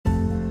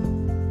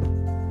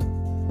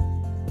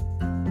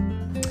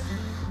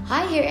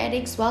Hi, hair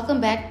addicts.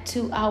 Welcome back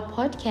to our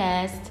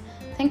podcast.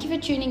 Thank you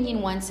for tuning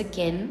in once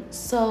again.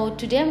 So,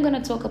 today I'm going to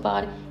talk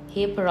about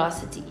hair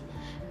porosity.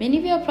 Many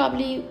of you are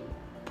probably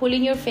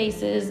pulling your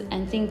faces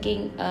and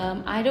thinking,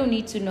 I don't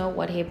need to know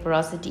what hair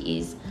porosity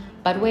is.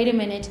 But wait a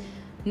minute.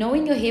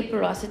 Knowing your hair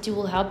porosity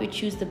will help you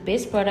choose the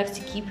best products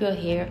to keep your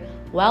hair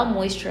well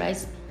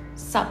moisturized,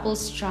 supple,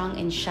 strong,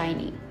 and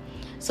shiny.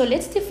 So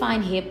let's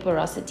define hair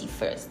porosity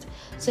first.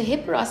 So hair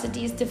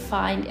porosity is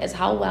defined as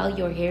how well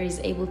your hair is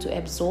able to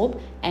absorb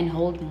and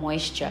hold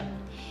moisture.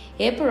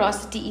 Hair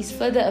porosity is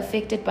further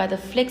affected by the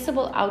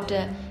flexible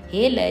outer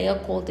hair layer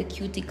called the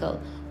cuticle,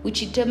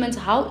 which determines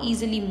how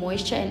easily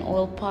moisture and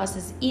oil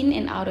passes in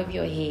and out of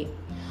your hair.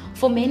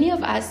 For many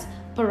of us,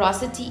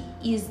 porosity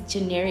is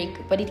generic,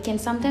 but it can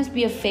sometimes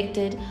be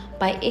affected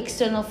by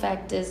external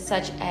factors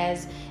such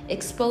as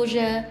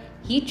exposure,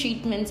 heat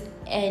treatments,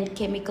 and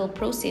chemical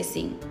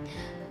processing.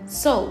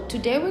 So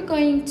today we're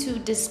going to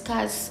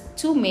discuss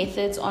two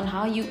methods on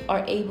how you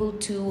are able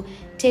to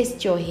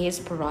test your hair's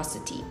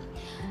porosity.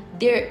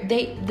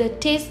 The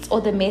tests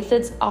or the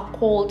methods are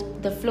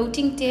called the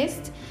floating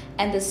test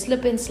and the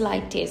slip and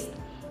slide test.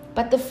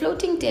 But the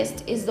floating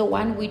test is the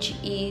one which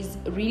is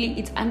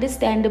it's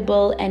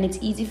understandable and it's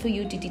easy for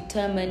you to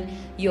determine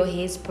your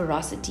hair's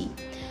porosity.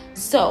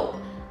 So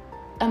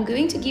I'm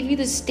going to give you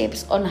the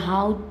steps on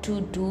how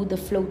to do the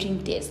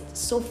floating test.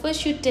 So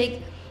first you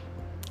take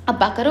a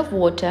bucket of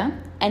water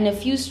and a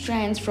few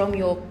strands of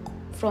your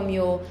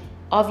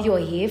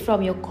hair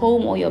from your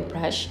comb or your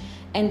brush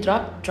and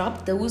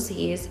drop those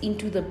hairs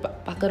into the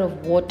bucket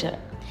of water.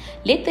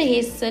 Let the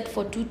hair sit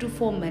for 2 to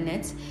 4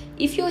 minutes.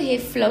 If your hair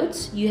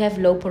floats, you have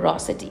low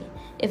porosity.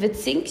 If it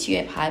sinks, you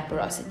have high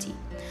porosity.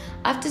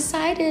 I've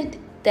decided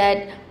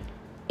that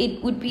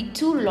it would be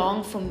too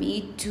long for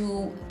me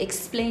to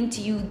explain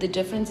to you the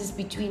differences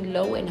between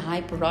low and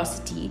high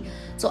porosity.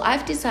 So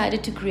I've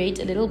decided to create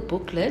a little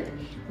booklet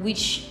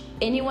which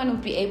anyone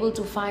would be able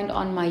to find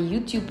on my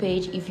YouTube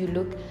page. If you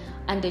look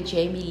under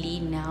Jamie Lee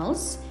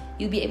Nels,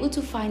 you'll be able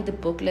to find the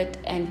booklet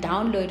and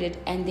download it.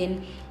 And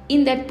then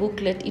in that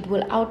booklet, it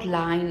will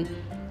outline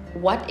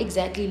what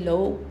exactly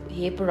low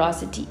hair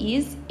porosity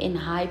is and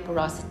high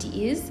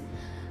porosity is.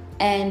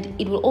 And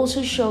it will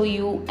also show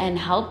you and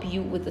help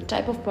you with the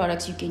type of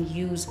products you can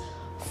use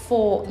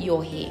for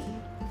your hair.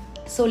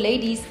 So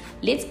ladies,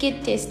 let's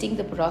get testing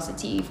the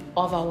porosity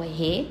of our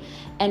hair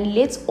and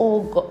let's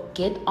all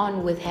get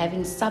on with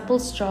having supple,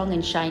 strong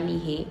and shiny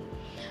hair.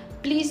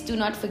 Please do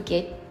not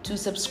forget to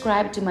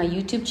subscribe to my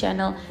YouTube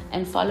channel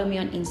and follow me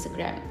on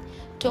Instagram.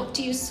 Talk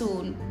to you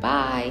soon.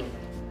 Bye.